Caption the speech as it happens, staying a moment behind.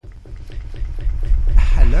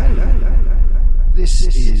This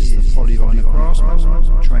is the Polyvinyl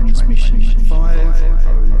Craftsmen, transmission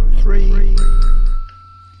 503.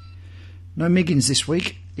 No Miggins this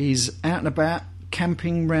week. He's out and about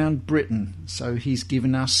camping round Britain, so he's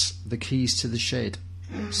given us the keys to the shed.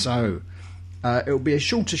 So it'll be a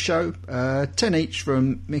shorter show, 10 each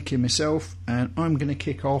from Mickey and myself, and I'm going to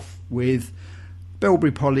kick off with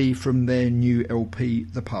Belbury Poly from their new LP,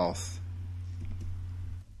 The Path.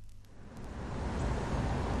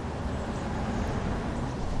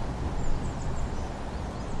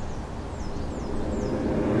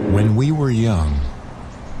 When we were young,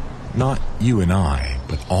 not you and I,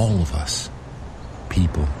 but all of us,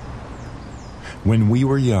 people. When we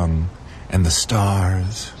were young, and the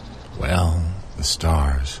stars, well, the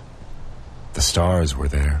stars were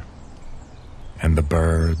there. And the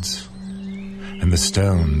birds, and the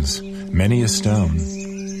stones, many a stone,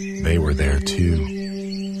 they were there too.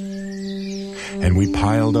 And we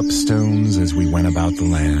piled up stones as we went about the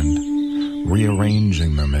land,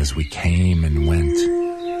 rearranging them as we came and went,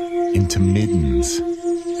 into middens,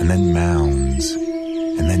 and then mounds,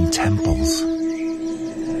 and then temples.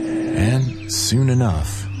 And soon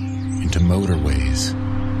enough, into motorways,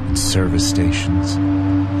 and service stations,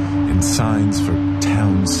 and signs for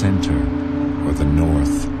town center or the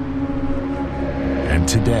north. And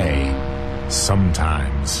today,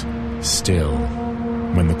 sometimes, still,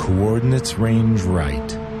 when the coordinates range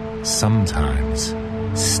right, sometimes,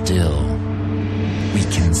 still, we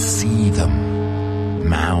can see them.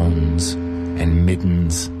 Mounds and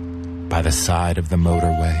middens by the side of the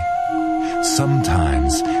motorway.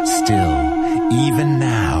 Sometimes, still, even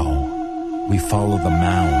now, we follow the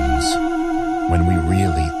mounds when we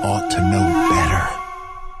really ought to know better.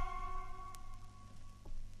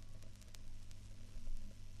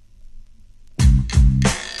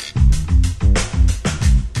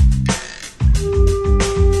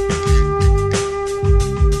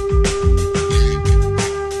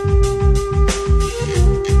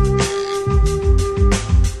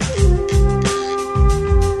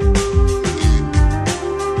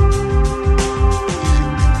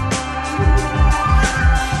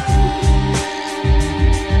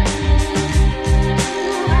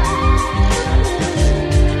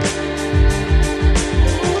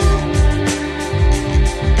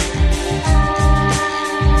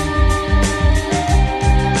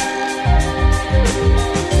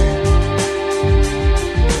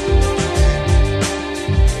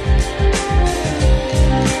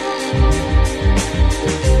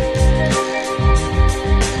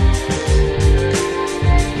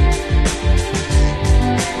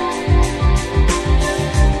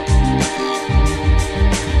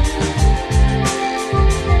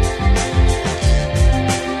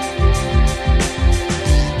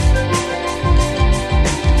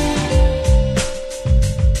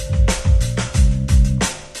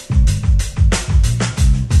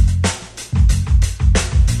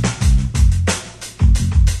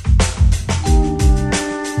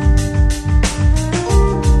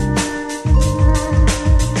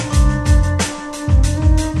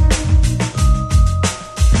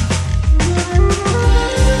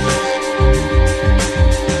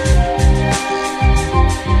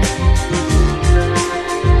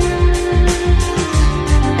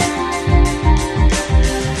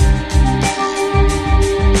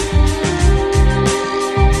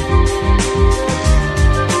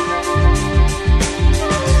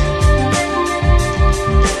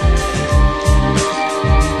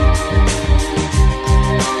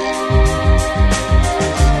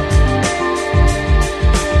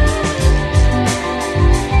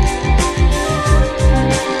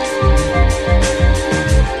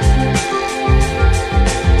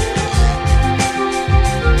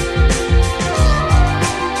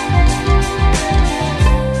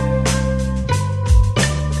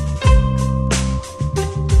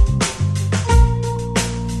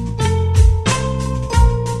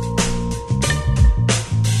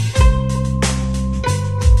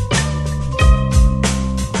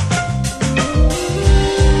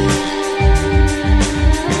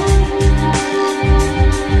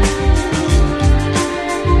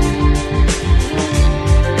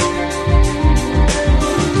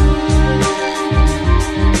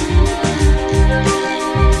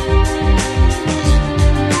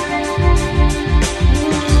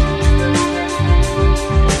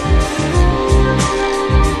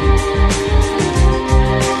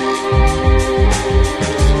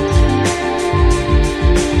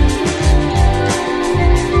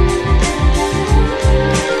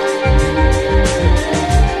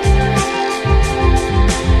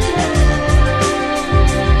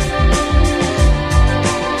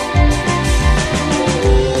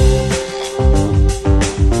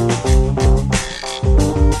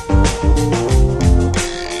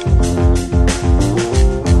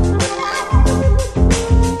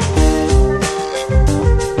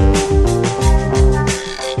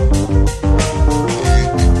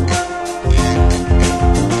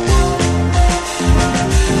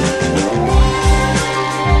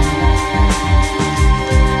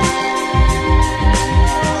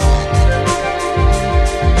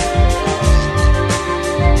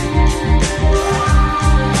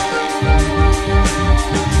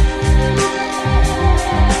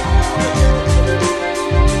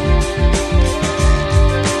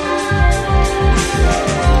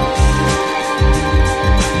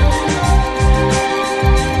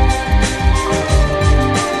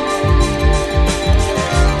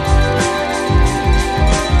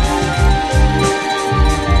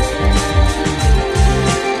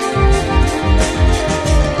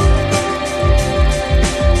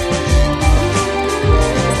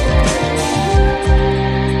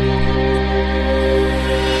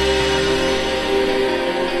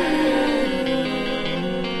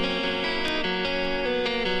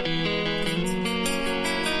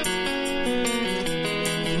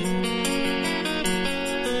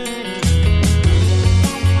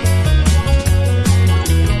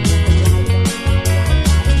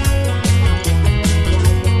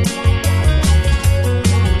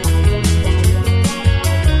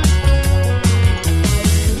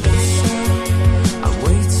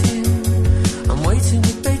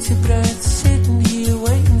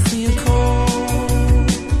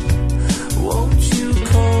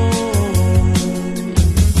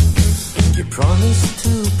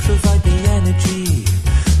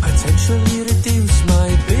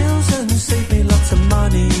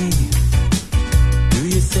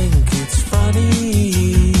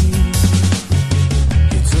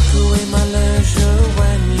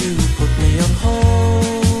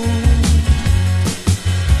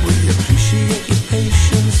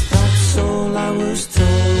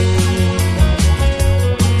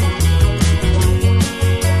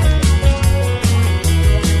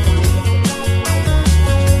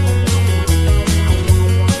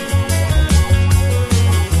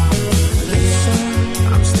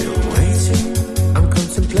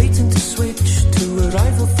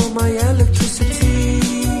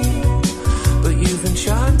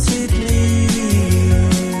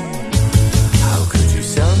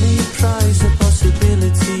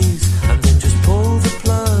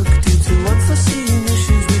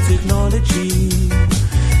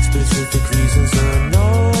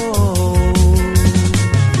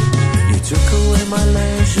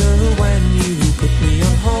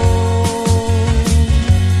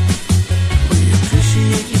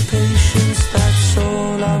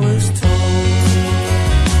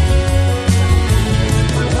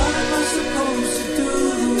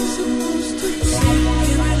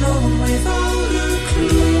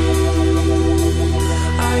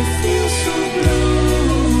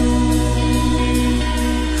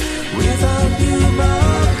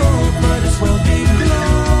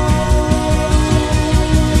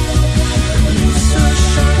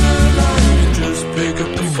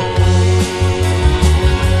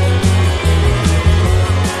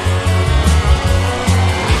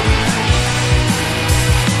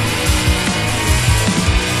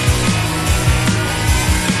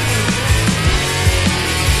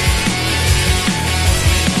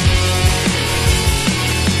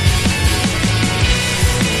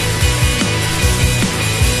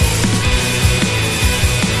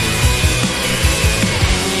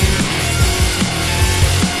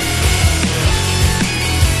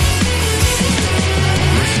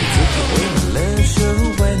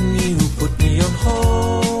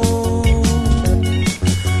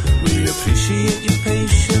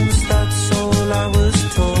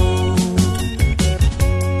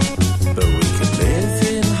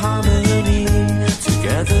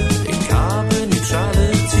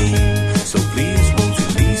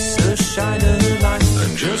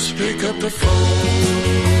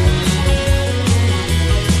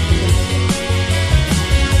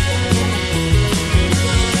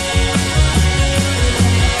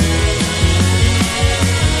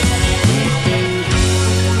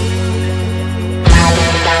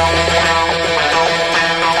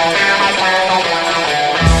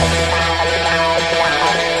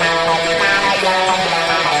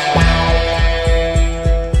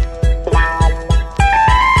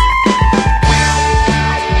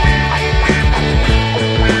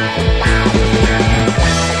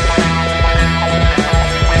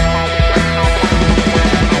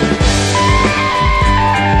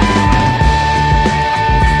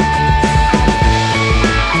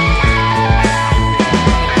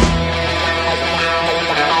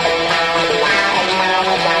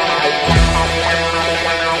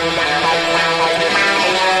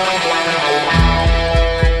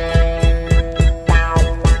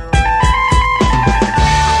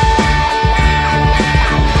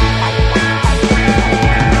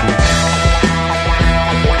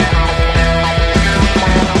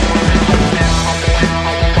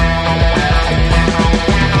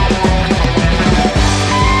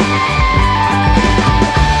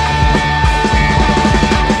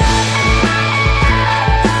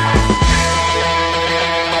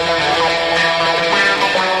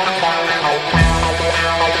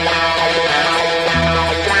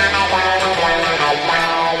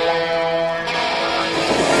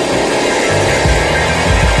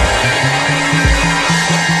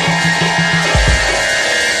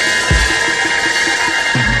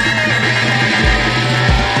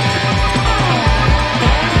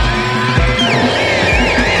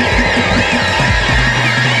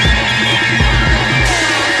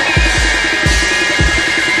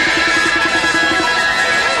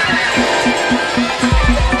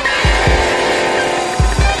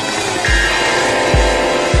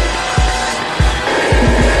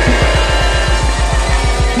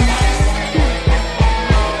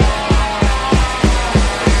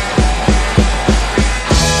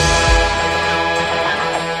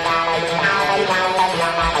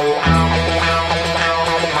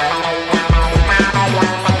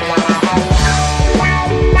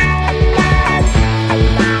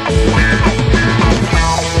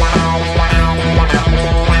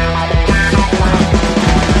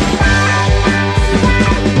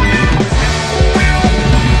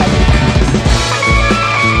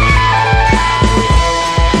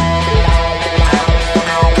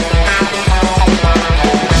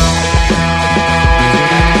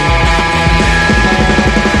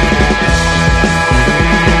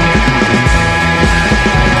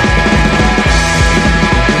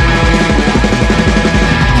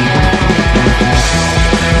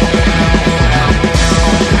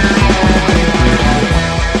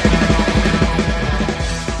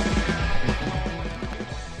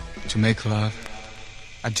 make love,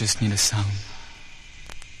 I just need a sound.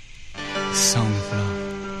 A sound of love.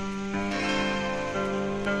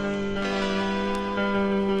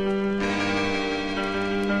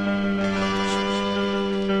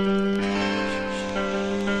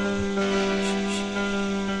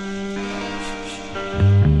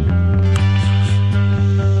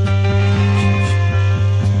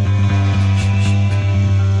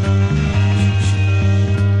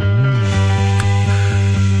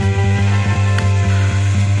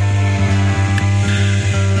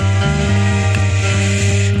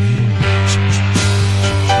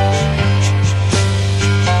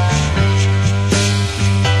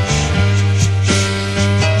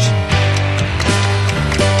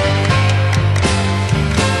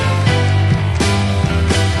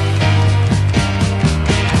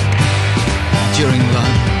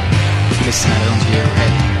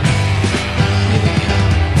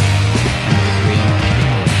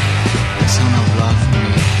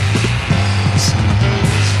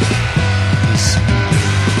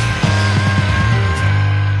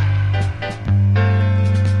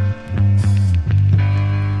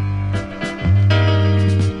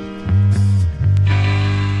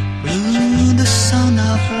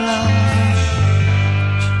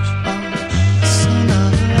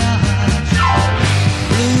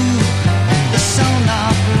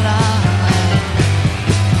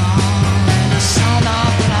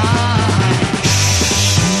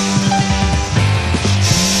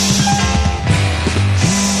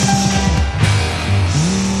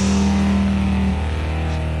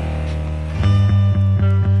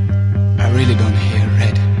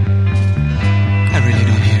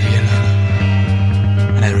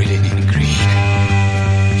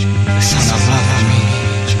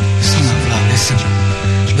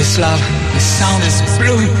 This love, this sound is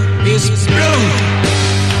blue, is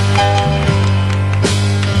blue.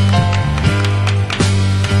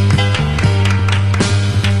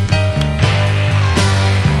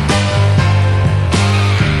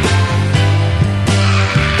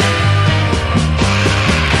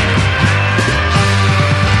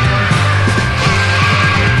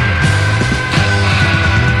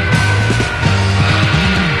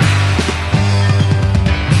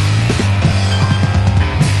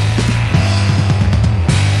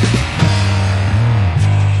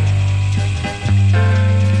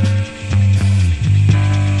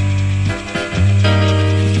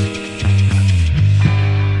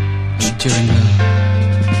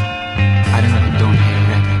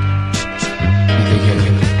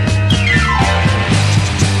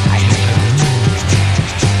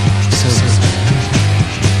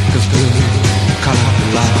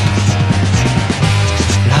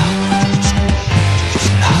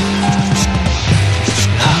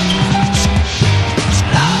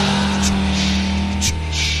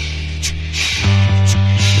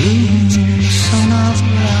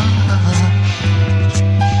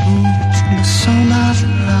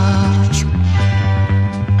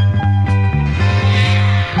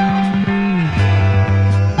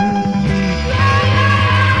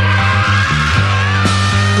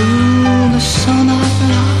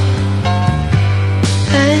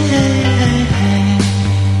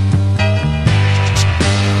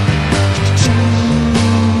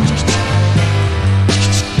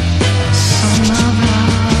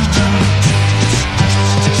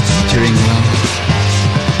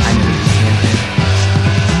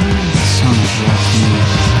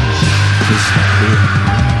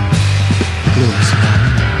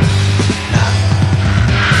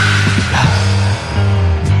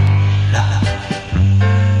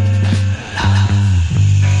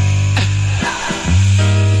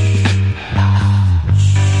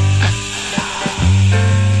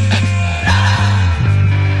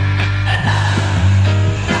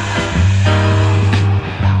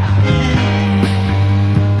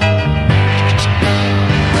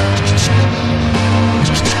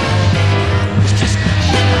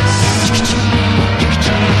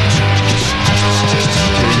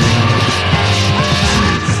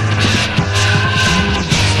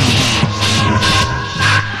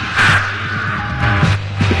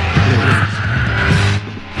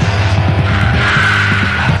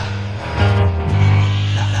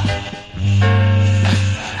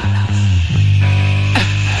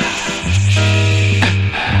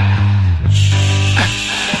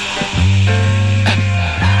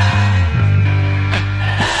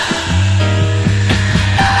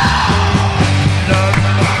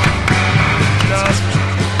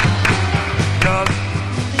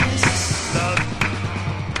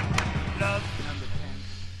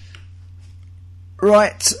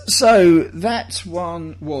 Right, so that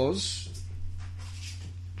one was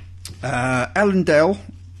Alan Dell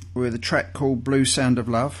with a track called Blue Sound of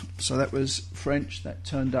Love. So that was French. That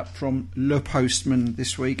turned up from Le Postman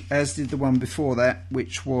this week, as did the one before that,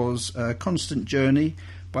 which was Constant Journey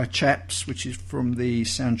by Chaps, which is from the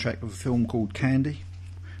soundtrack of a film called Candy,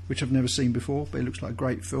 which I've never seen before, but it looks like a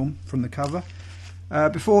great film from the cover.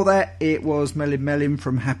 Before that, it was Melin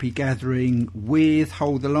from Happy Gathering with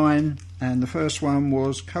Hold the Line, and the first one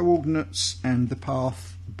was Coordinates and The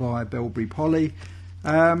Path by Belbury Polly.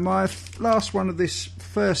 My last one of this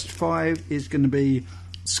first five is going to be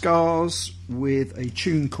Scars with a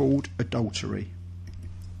tune called Adultery.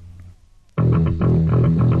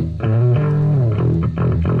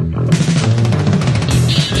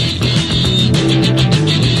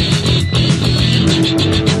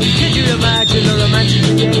 Imagine a romantic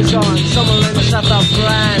liaison somewhere in the south of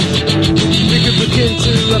France. We could begin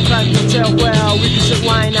to a private hotel where we could sit,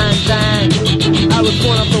 wine and dance. I would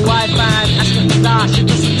phone up the wife and ask her to start. She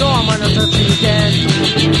doesn't know I'm on a touch again.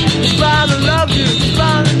 It's bound to love you, it's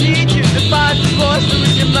bound to need you. If I divorce you,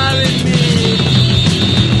 would you marry me?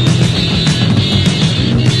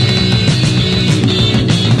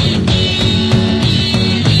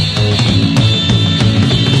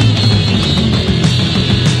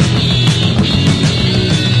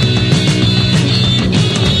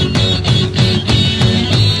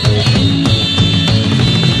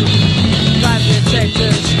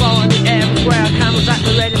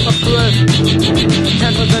 Ready for proof.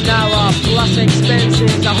 10th an hour plus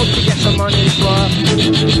expenses. I hope to get some money for.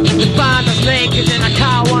 We find us naked in a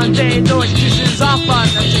car one day. No excuses offered.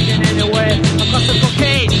 I'm taking anyway. I've got some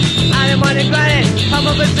cocaine and money granted. I'm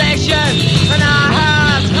a possession and our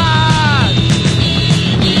hearts hard.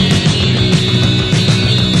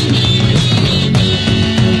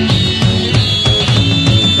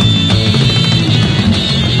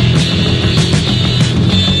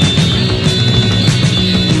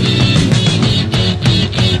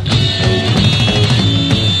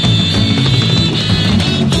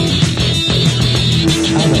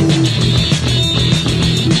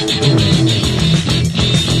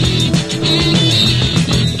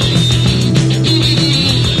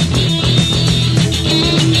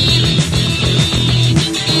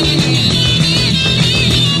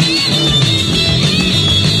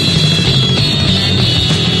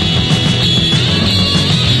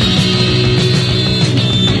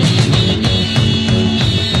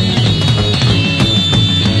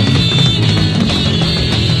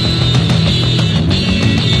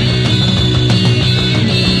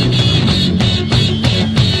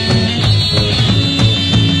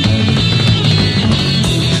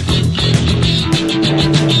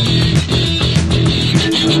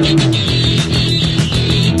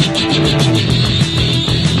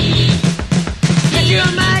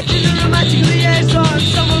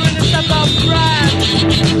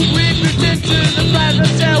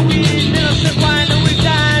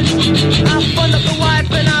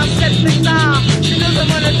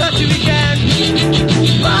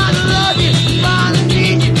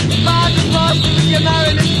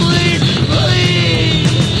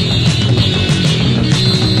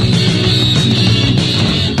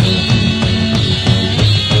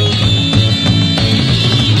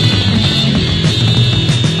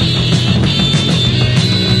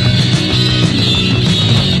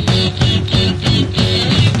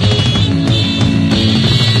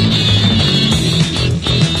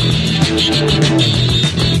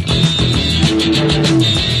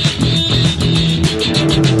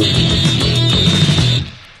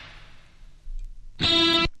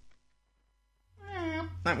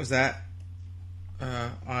 that.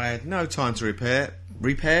 I had no time to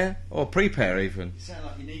repair or prepare even. You sound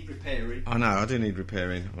like you need repairing. I know, I do need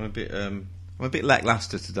repairing. I'm a bit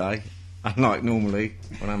lacklustre today, unlike normally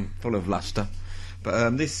when I'm full of luster.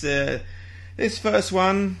 But this first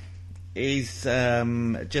one is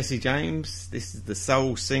Jesse James. This is the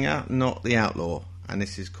soul singer, not the outlaw, and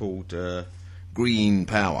this is called Green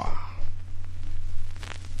Power.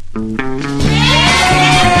 I'm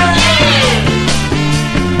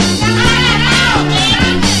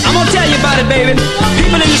gonna tell you about it, baby.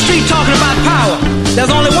 People in the street talking about power.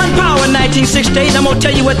 There's only one power in 1968, and I'm gonna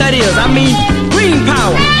tell you what that is. I mean, green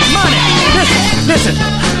power, money.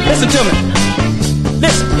 Listen to me.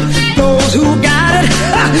 Listen. Those who got it,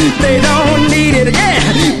 they don't need it. Yeah,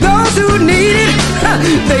 those who need it,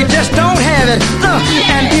 they just don't have it.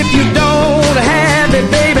 And if you don't have it,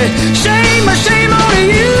 baby, shame on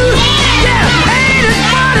you. Yeah, ain't it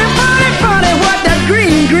funny what that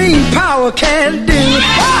green power can do?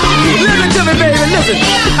 Listen to me, baby, listen.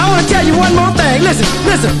 I want to tell you one more thing. Listen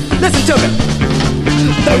to me.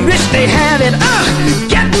 The rich, they have it,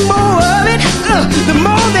 get more of it. The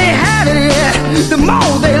more they have it, yeah, the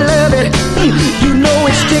more they love it. You know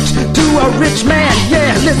it sticks to a rich man,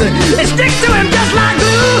 yeah, listen. It sticks to him just like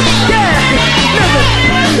glue, yeah, listen.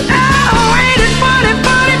 Oh, ain't it funny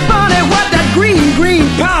what that green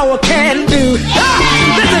power can do?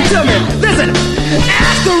 Listen to me, listen.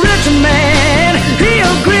 Ask a rich man,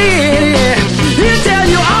 he'll agree, yeah. He'll tell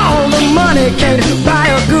you all the money can't buy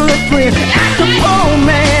a good friend. Ask the poor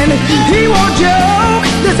man, he won't joke.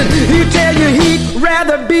 Listen, he'll tell you he'd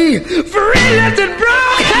rather be free than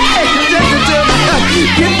broke. Hey, listen to me,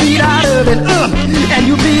 get beat out of it, and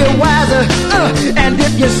you'll be a wiser. And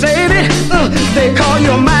if you save it, they call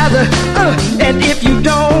you a miser. And if you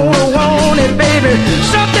don't want it, baby,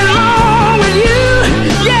 something wrong with you.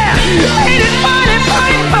 Yeah, ain't it funny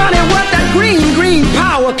what that green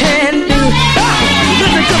power can do?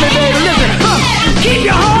 Listen to me, baby, listen. Keep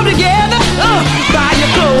your home together, buy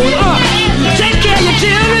your clothes, take care of your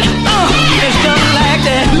children, and stuff like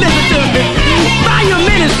that. Listen to me. Buy your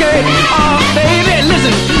miniskirt, baby,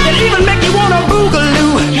 listen. And even make you wanna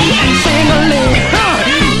boogaloo and sing a ling.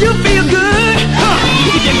 You feel good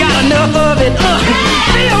if you got enough of it.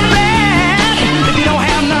 Feel bad if you don't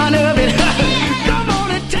have none.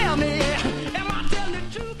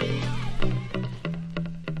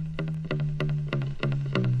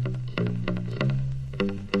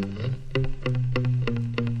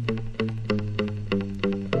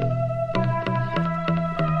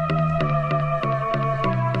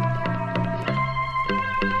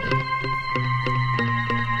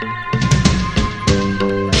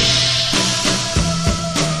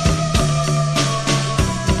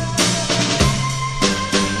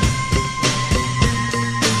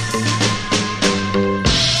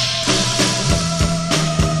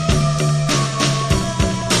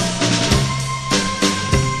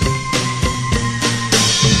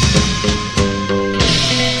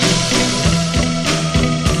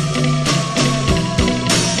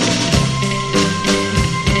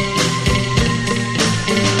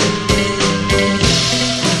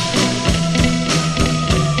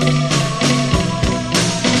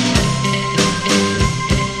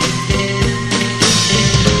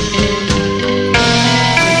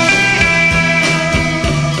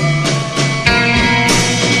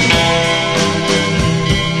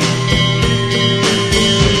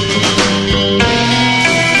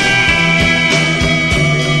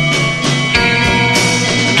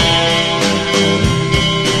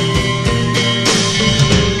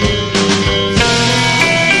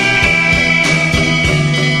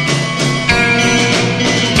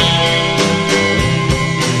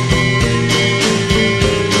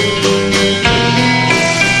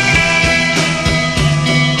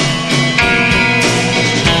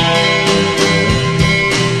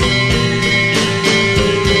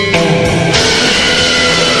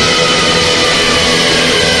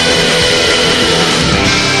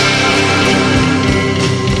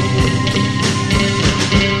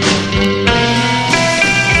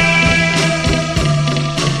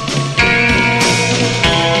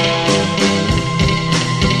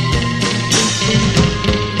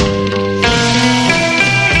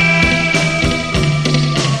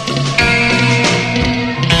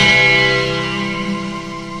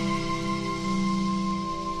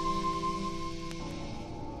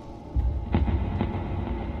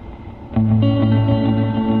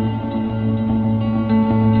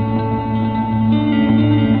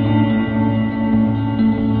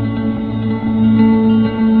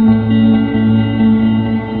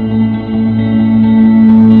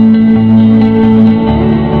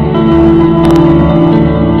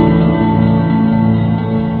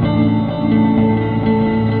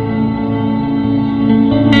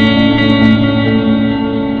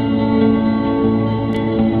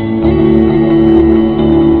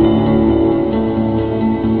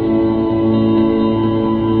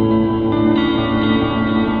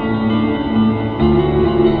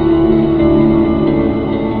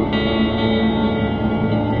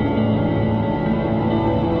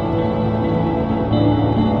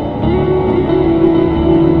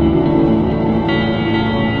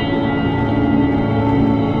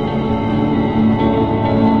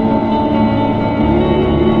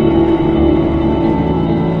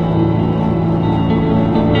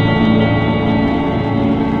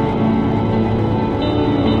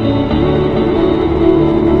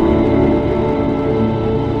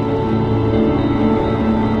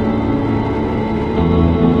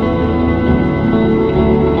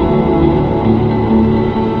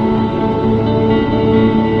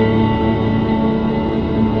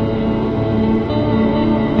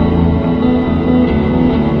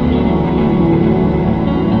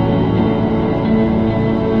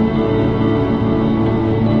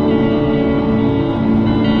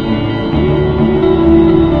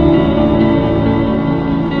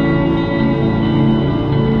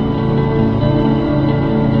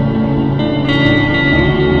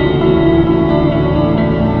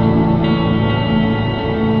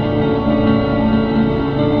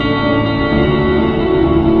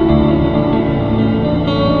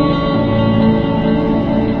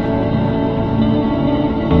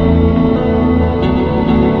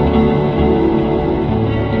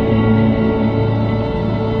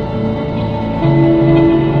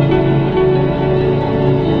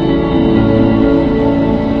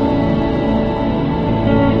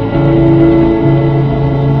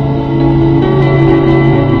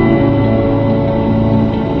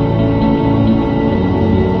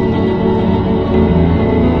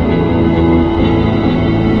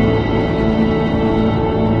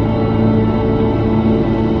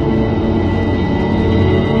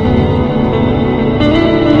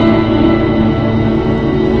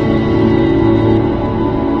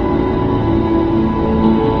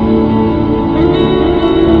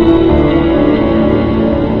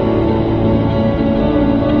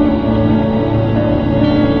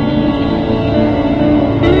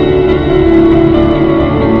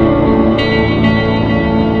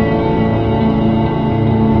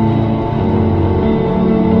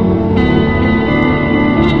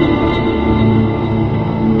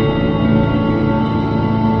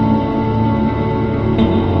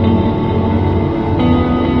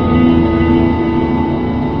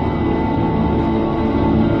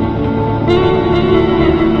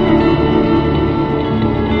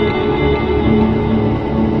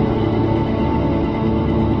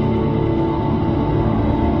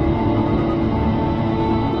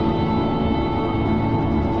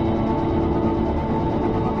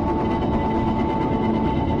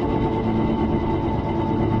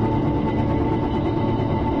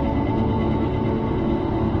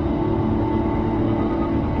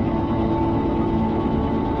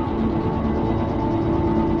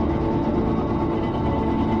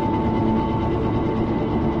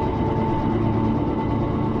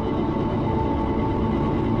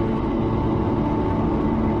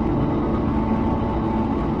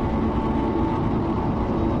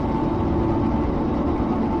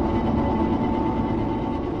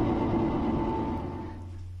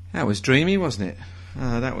 That was dreamy, wasn't it?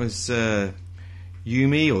 That was Yume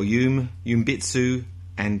or Yume, Bitsu,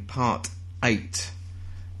 and Part 8.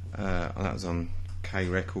 That was on K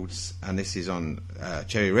Records, and this is on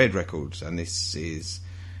Cherry Red Records, and this is,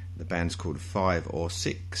 the band's called 5 or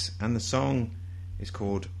 6, and the song is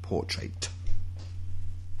called Portrait.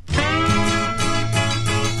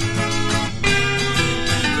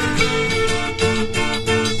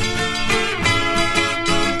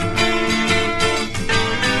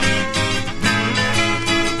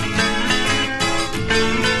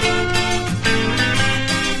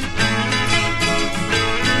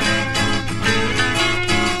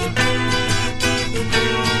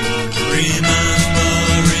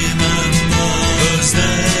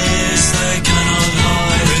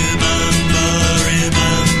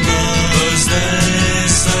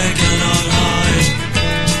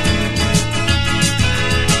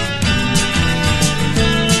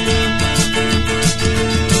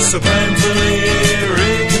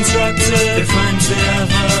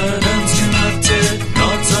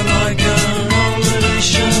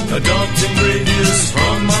 Adopting previous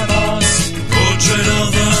from my past. Portrait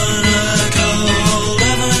of an echo, old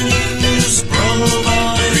avenues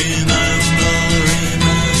provide. Remember,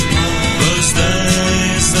 those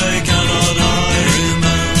days they cannot hide.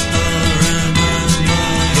 Remember,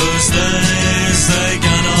 those days they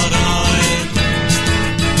cannot hide.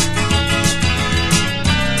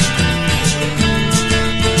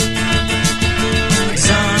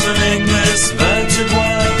 Examining this battered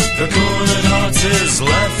web, the cornered heart is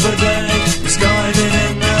left for dead, misguided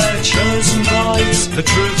in their chosen plight. The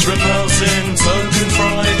truth repels in token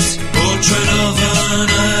fright. Portrait of an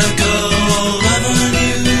echo, old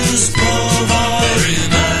avenues provide.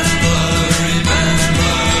 Remember,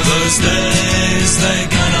 those days they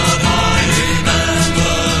cannot hide. Remember,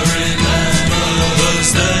 those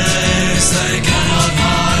days they cannot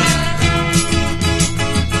hide.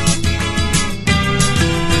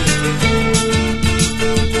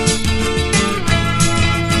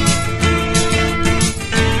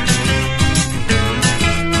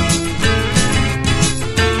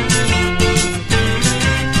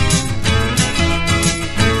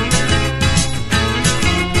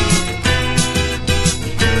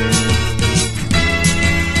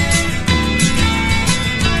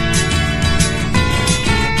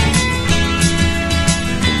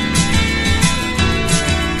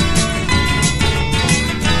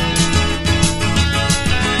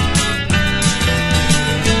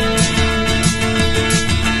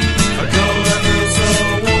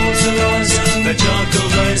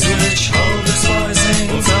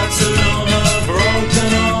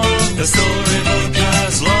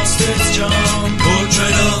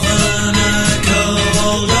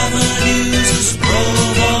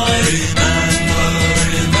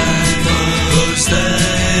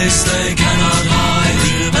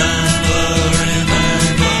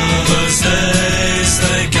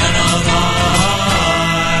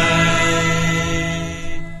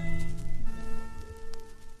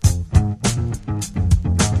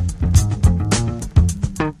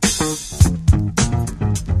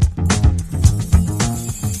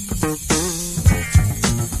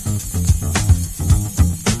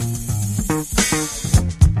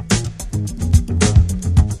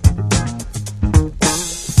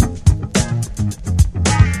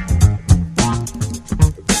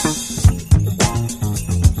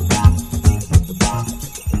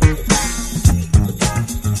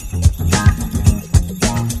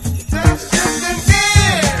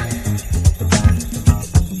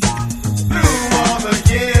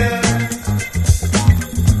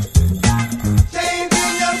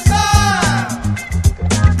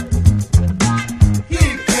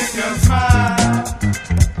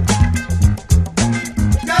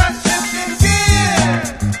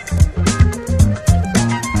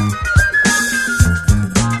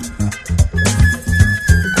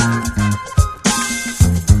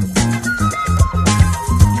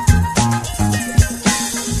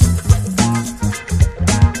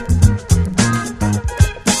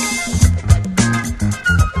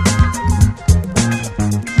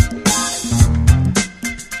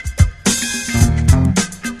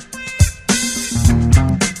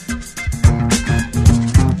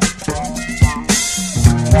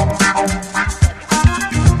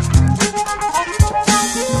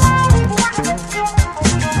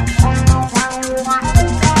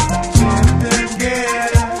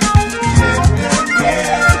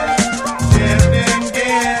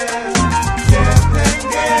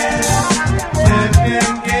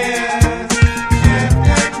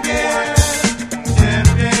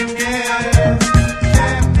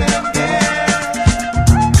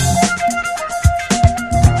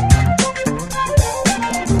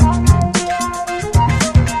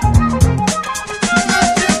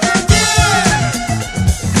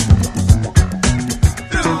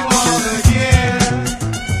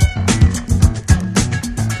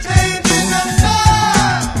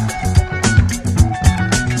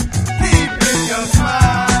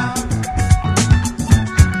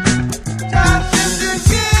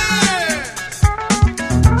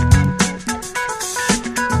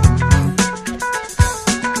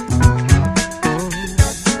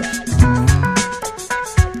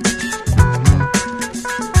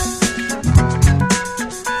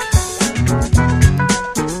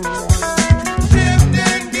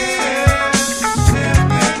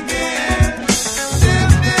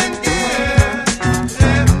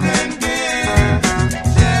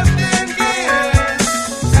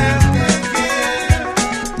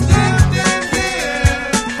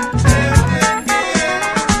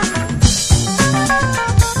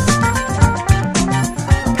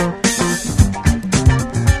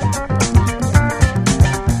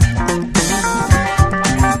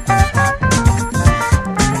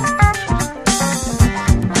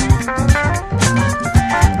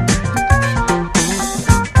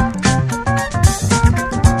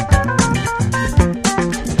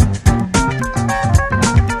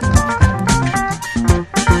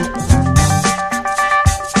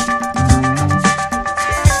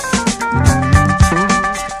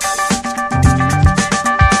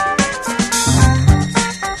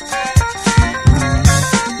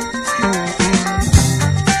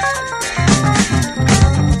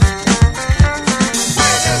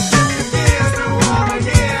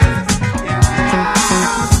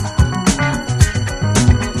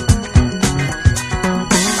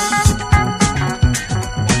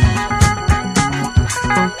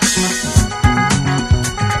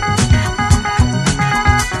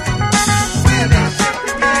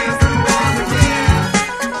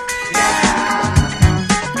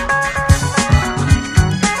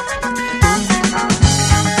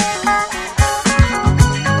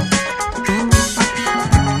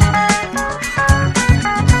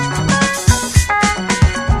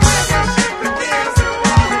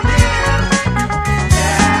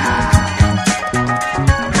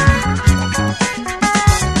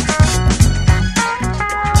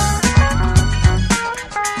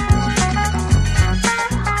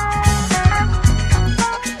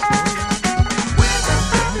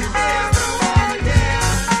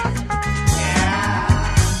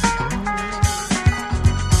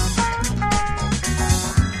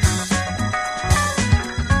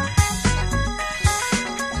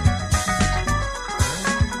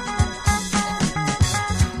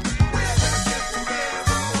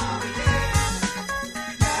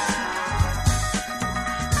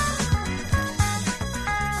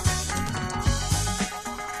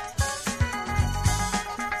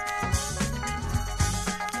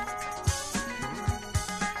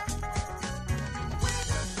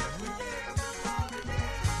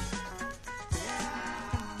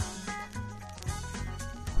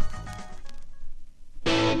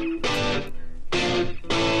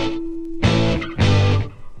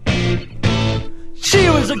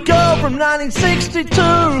 was a girl from 1962.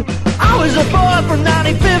 I was a boy from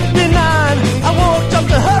 1959. I walked up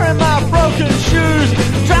to her in my broken shoes,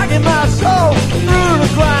 dragging my soul through the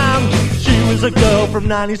grime. She was a girl from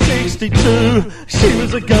 1962. She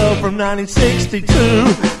was a girl from 1962.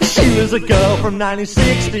 She was a girl from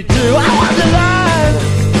 1962. I walked the line.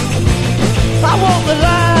 I walked the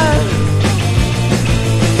line.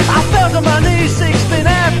 I fell to my knees 16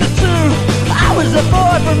 after 2. I was a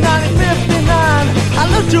boy from 1959. I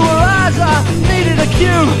looked to her eyes, I needed a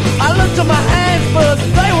cue. I looked to my hands, but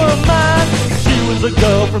they were mine. She was a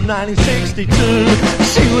girl from 1962.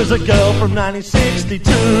 She was a girl from 1962.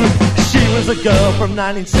 She was a girl from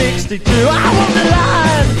 1962. I walked the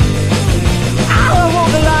line. I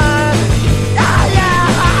walked the line. Ah, yeah,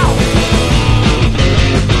 oh.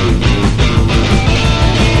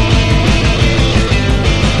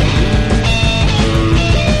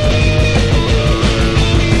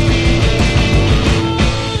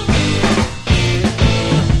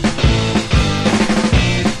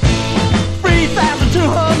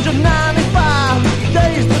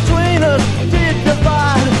 Days between us did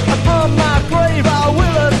divide. From my grave I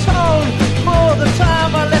will atone for the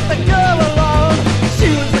time I left the girl alone. She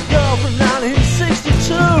was a girl from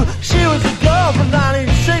 1962. She was a girl from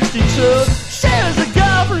 1962. She was a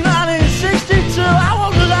girl from 1962. I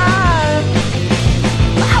walked the line.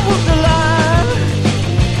 I walked the line.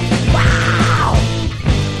 Wow.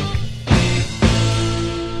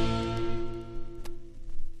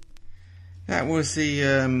 That was the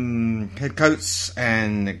Headcoats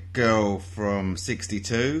and the girl from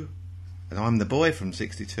 62, and I'm the boy from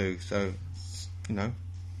 62, so, you know,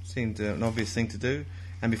 seemed an obvious thing to do.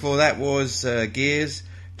 And before that was Gears,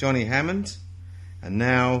 Johnny Hammond, and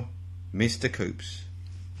now Mr. Coops.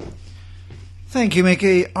 Thank you,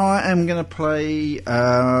 Mickey. I am going to play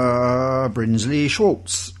Brinsley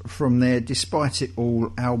Schwartz from their Despite It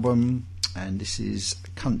All album, and this is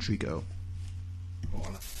Country Girl.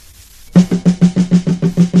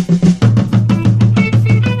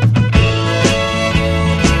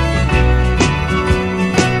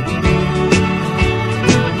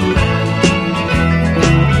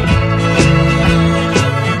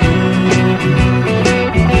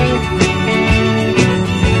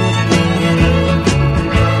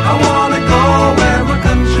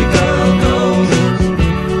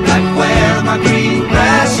 Green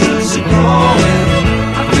grasses are growing.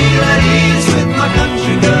 I feel at ease.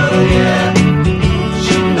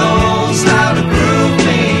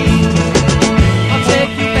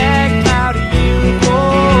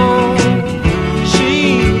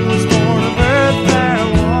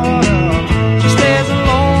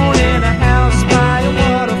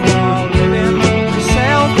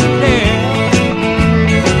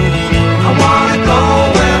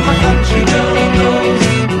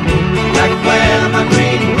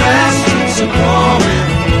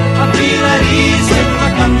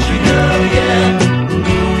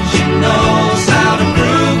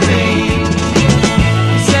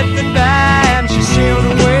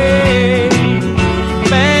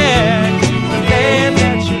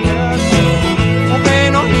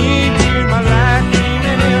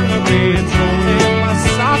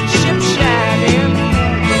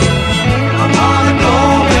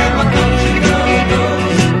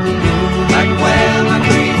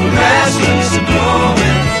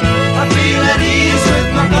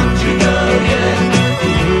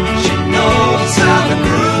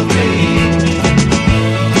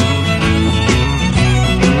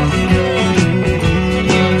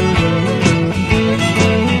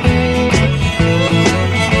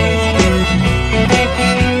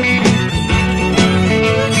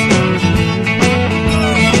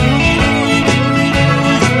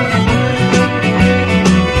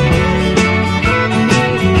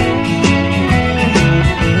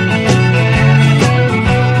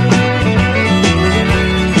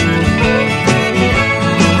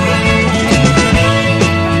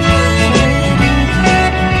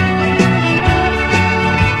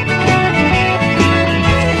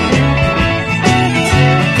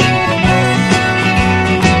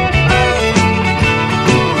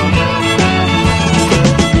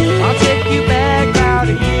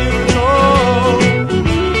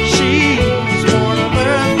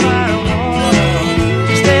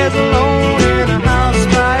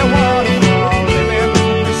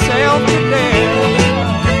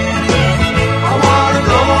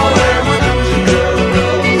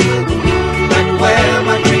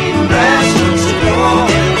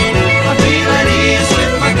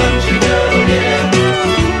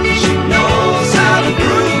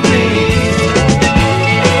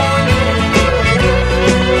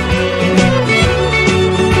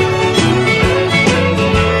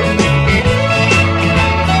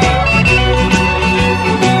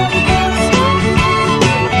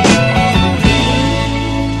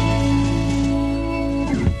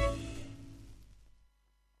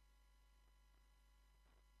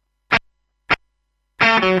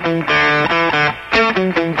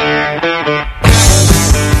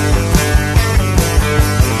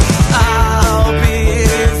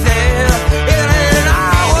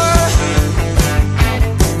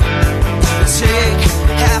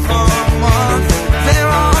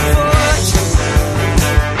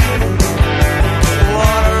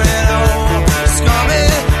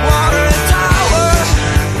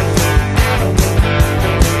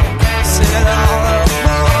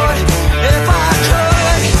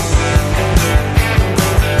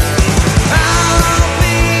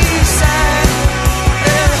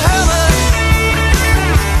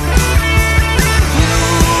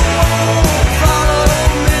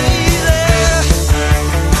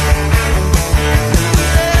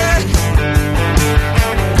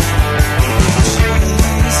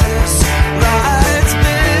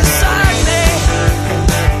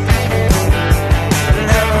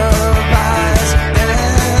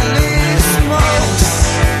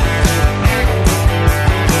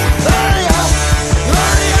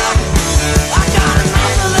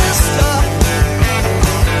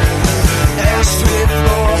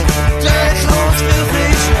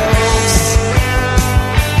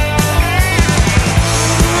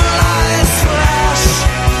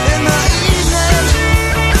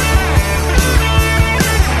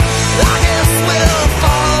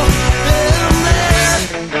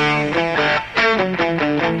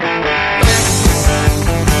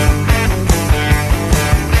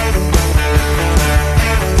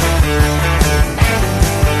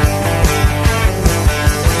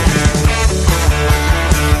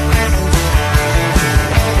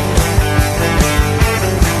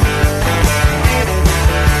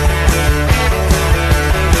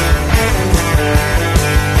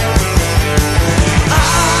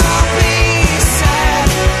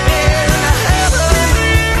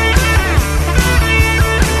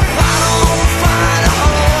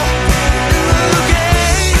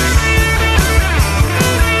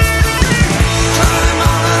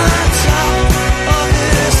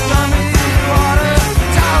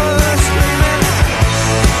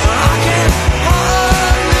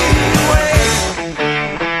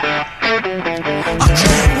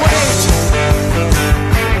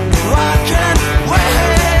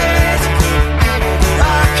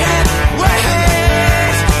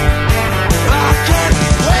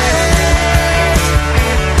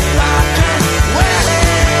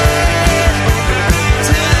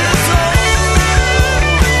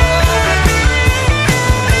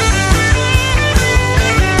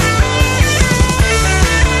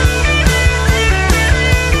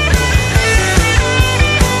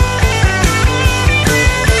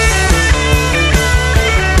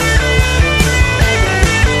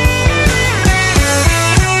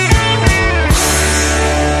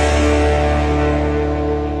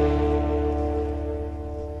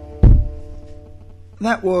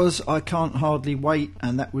 that was I Can't Hardly Wait,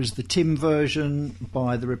 and that was the Tim version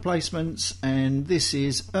by The Replacements, and this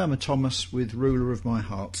is Irma Thomas with Ruler of My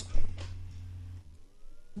Heart.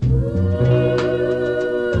 Ruler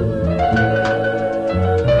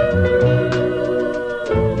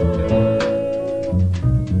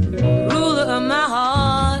of my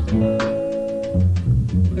heart,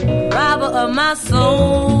 robber of my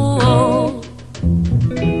soul,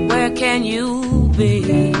 where can you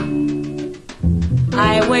be?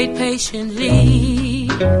 I wait patiently.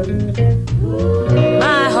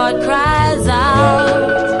 My heart cries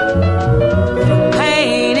out from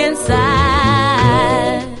pain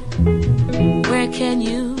inside. Where can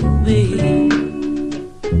you be?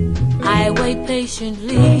 I wait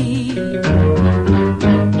patiently.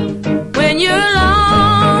 When you're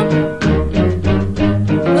alone,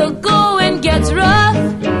 the going gets rough.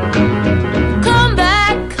 Come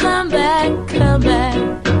back, come back, come back.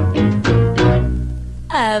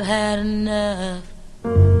 I've had enough.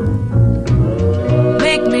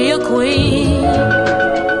 Make me a queen,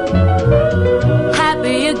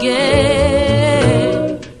 happy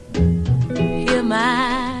again. Hear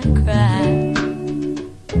my cry,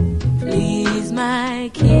 please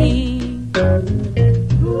my king.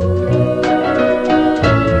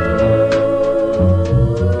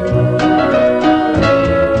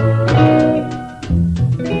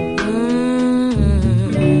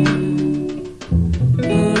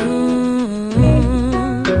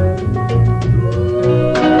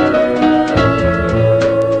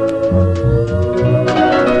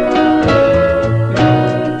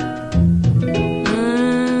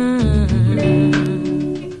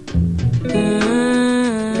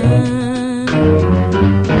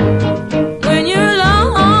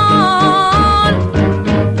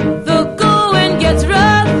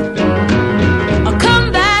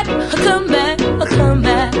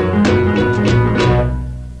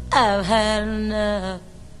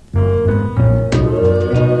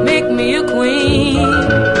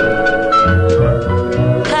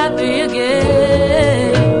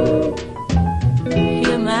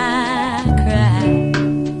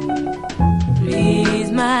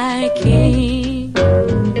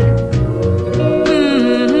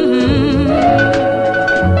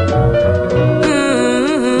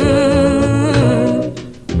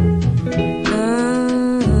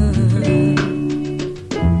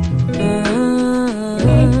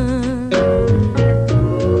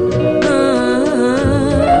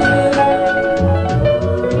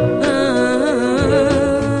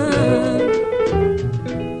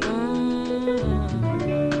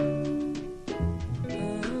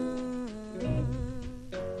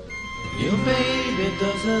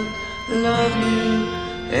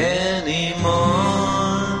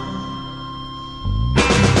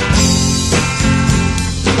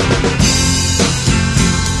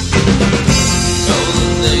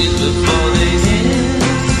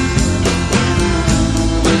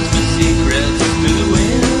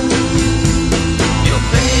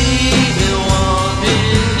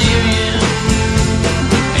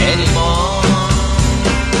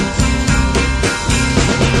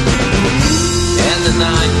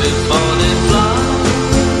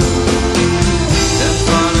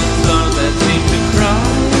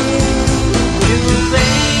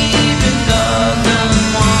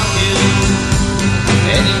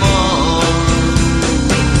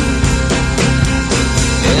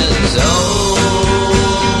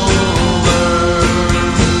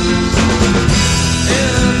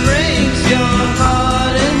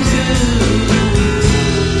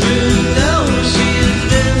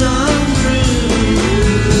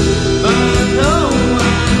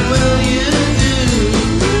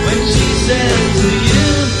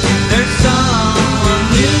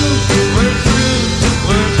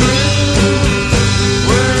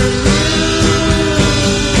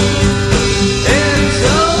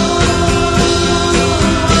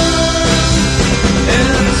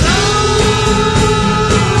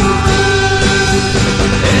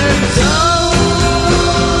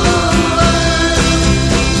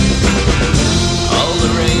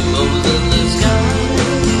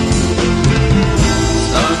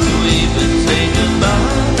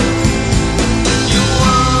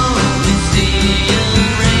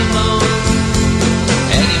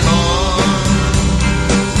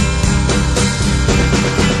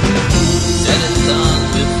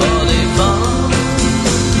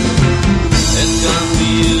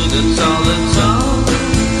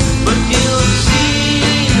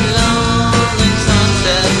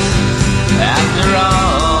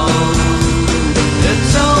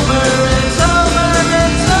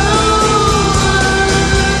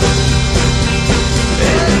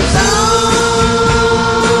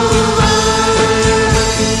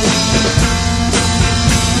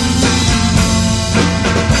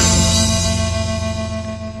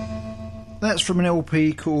 from an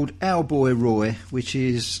LP called Our Boy Roy, which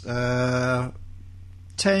is 10,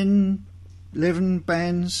 11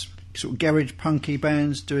 bands, sort of garage punky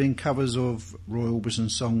bands doing covers of Roy Orbison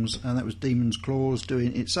songs, and that was Demon's Claws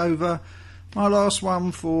doing It's Over. My last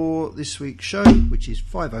one for this week's show, which is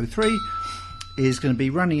 503, is going to be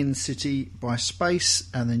Running in the City by Space,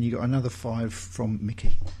 and then you got another 5 from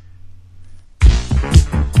Mickey.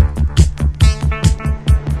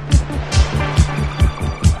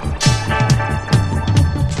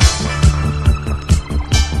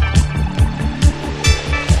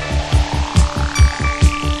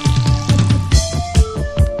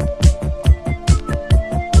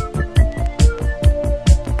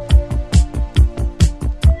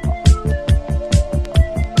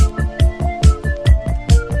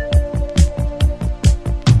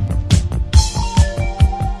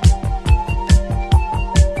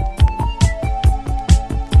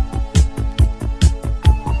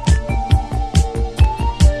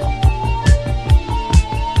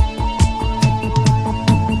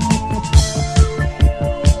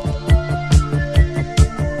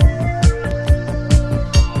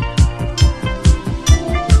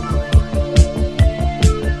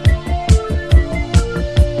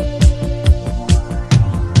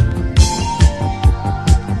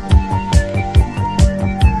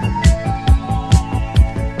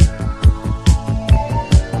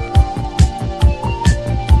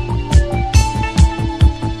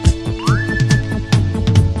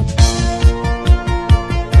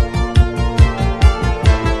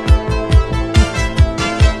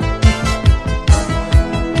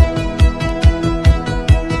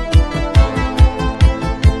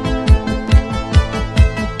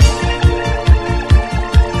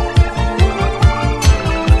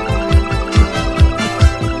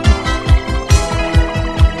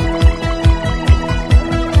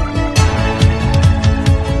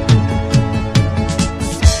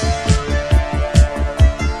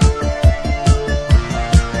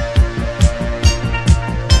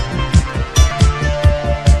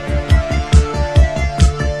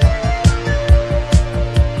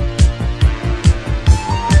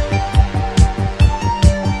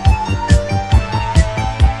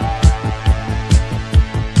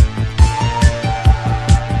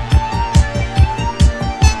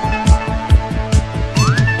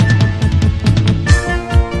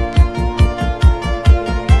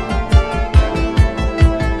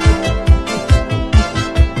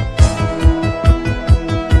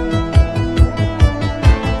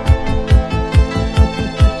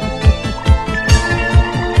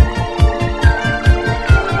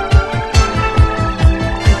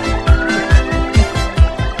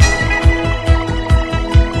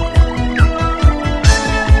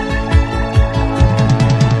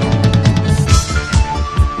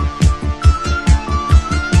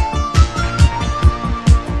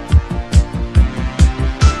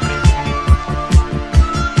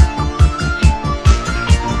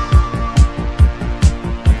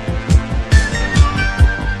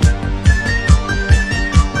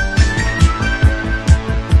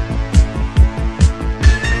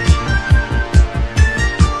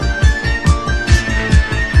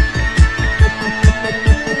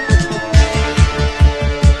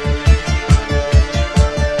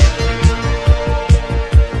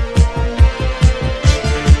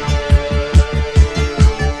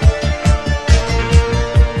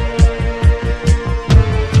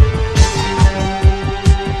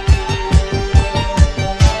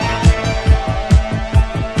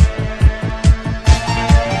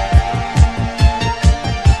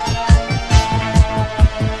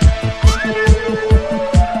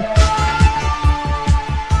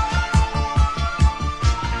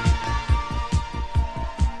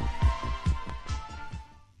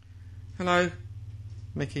 Hello,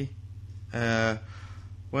 Mickey.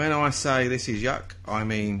 When I say this is Yuck, I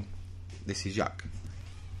mean this is Yuck.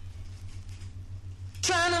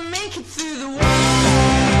 Trying to make it through the wall. Can't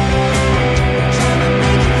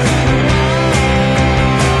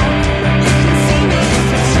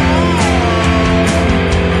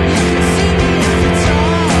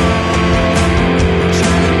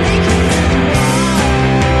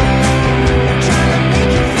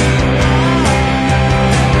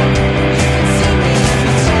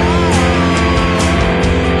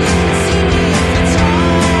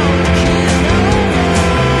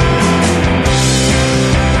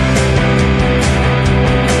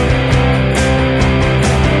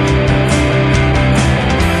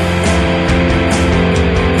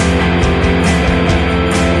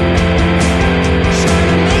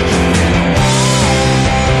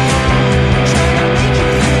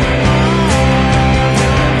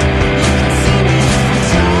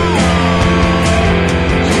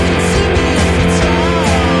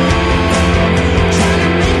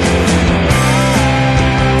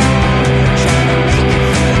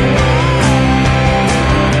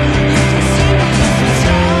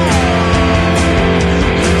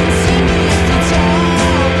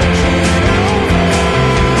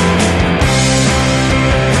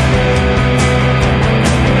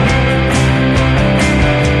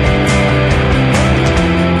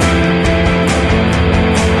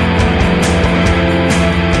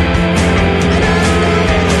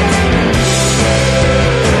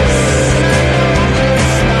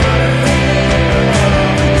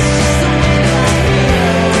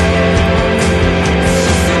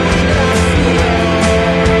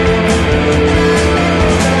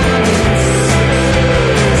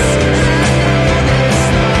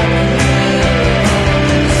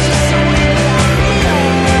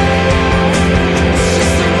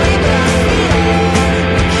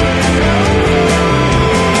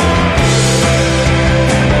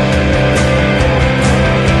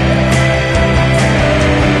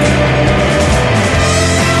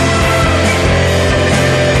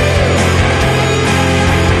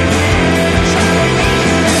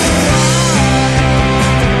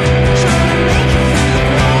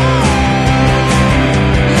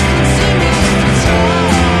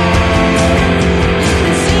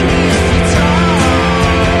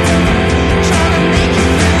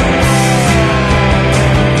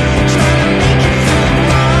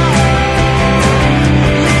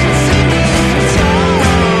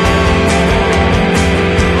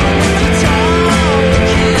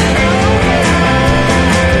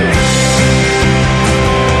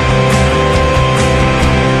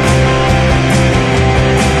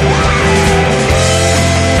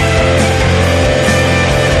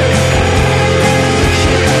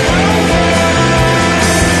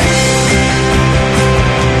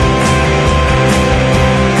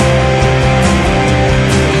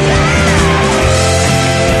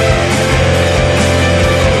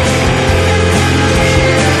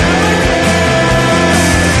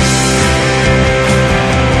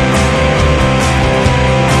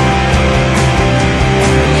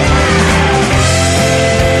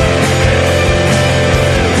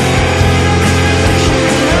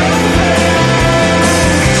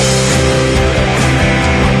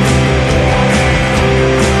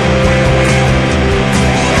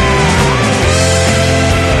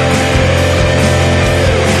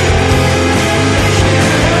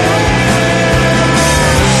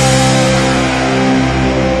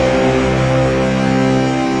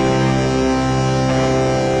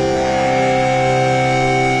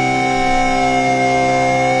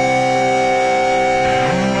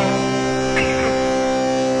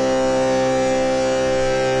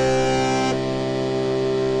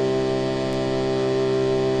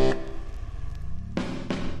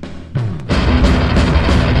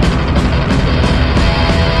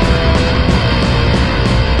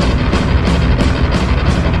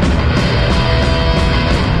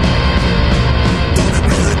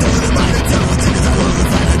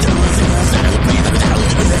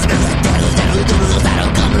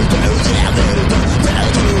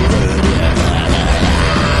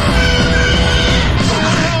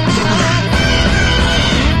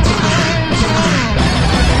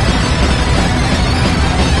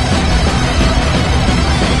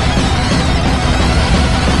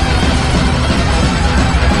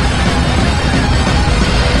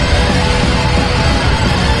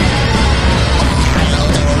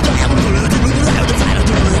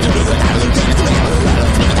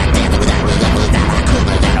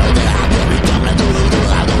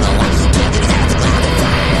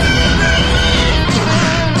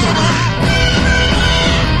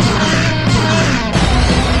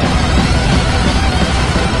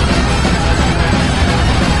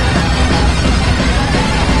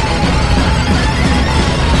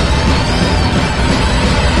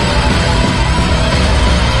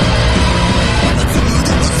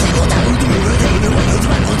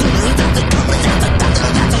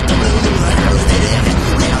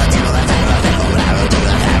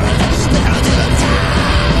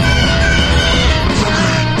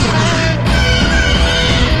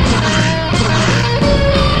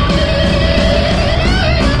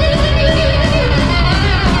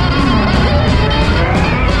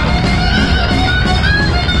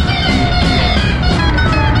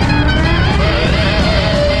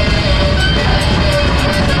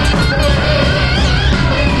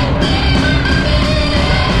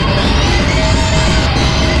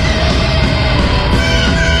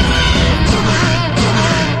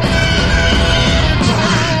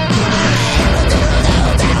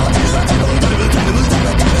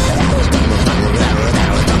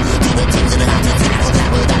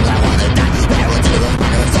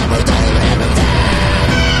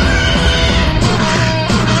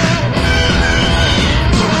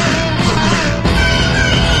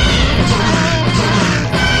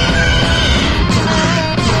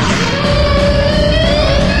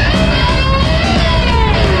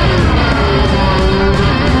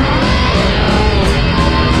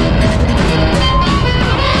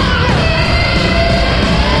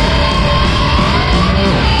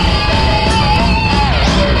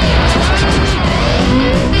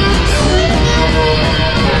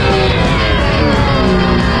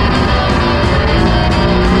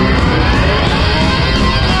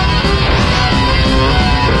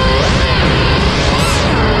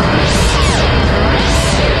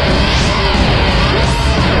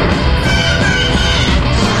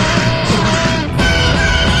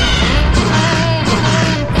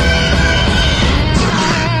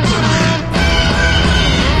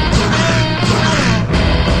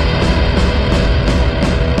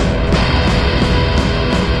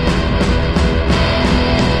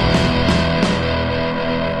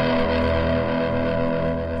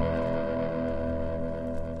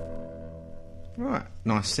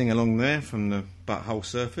nice sing-along there from the Butthole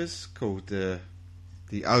Surfers called the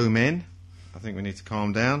O Men. I think we need to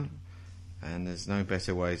calm down, and there's no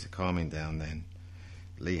better way to calming down than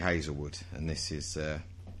Lee Hazlewood, and this is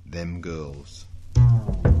Them Girls.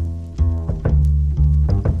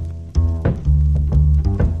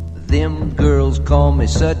 Them girls call me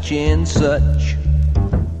such and such.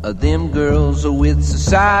 Them girls are with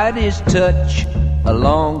society's touch. A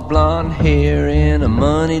long blonde hair and a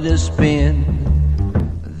money to spend.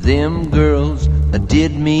 Them girls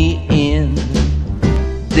did me in.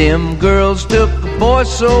 Them girls took a boy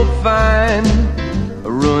so fine,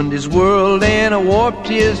 ruined his world and warped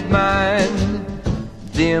his mind.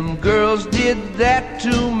 Them girls did that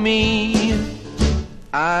to me.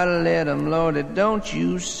 I let them, Lordy, don't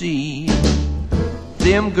you see?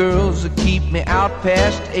 Them girls keep me out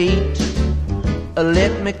past 8.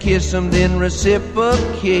 Let me kiss them, then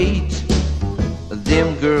reciprocate.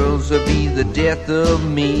 Them girls will be the death of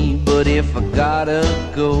me. But if I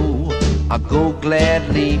gotta go, I'll go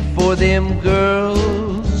gladly for them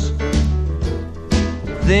girls.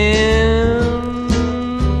 Them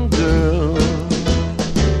girls.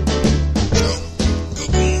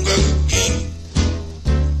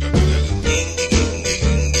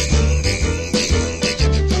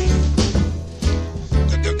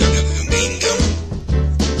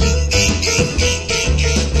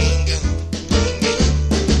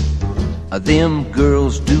 Them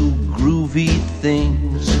girls do groovy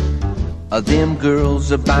things. Them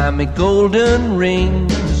girls buy me golden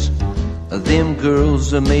rings. Them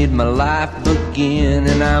girls made my life begin,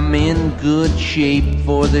 and I'm in good shape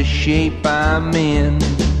for the shape I'm in.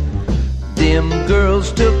 Them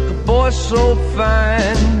girls took a boy so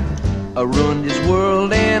fine, ruined his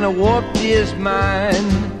world and warped his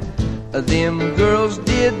mind. Them girls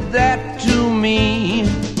did that to me.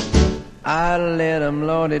 I let them,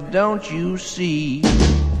 Lordy, don't you see?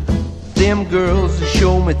 Them girls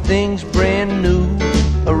show me things brand new,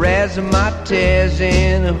 a razzmatazz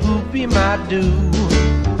and a hoopy my do.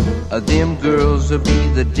 Them girls will be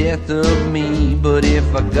the death of me. But if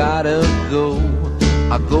I gotta go,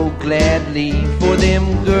 I'll go gladly for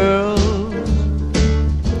them girls.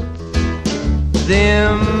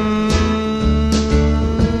 Them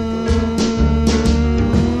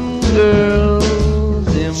girls.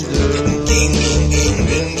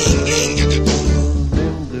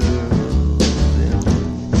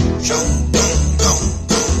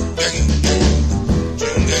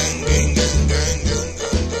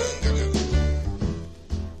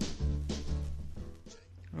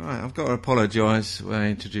 I've got to apologise when I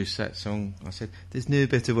introduced that song. I said, there's no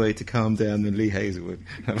better way to calm down than Lee Hazlewood.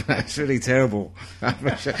 That's really terrible. I'm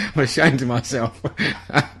ashamed of myself.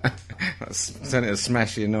 I sent it a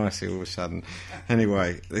smashy and nicey all of a sudden.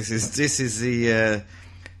 Anyway, this is the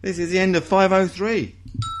end of 503.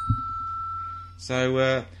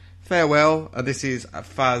 So farewell. This is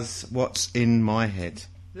Fuzz. What's in my head?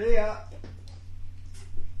 See ya.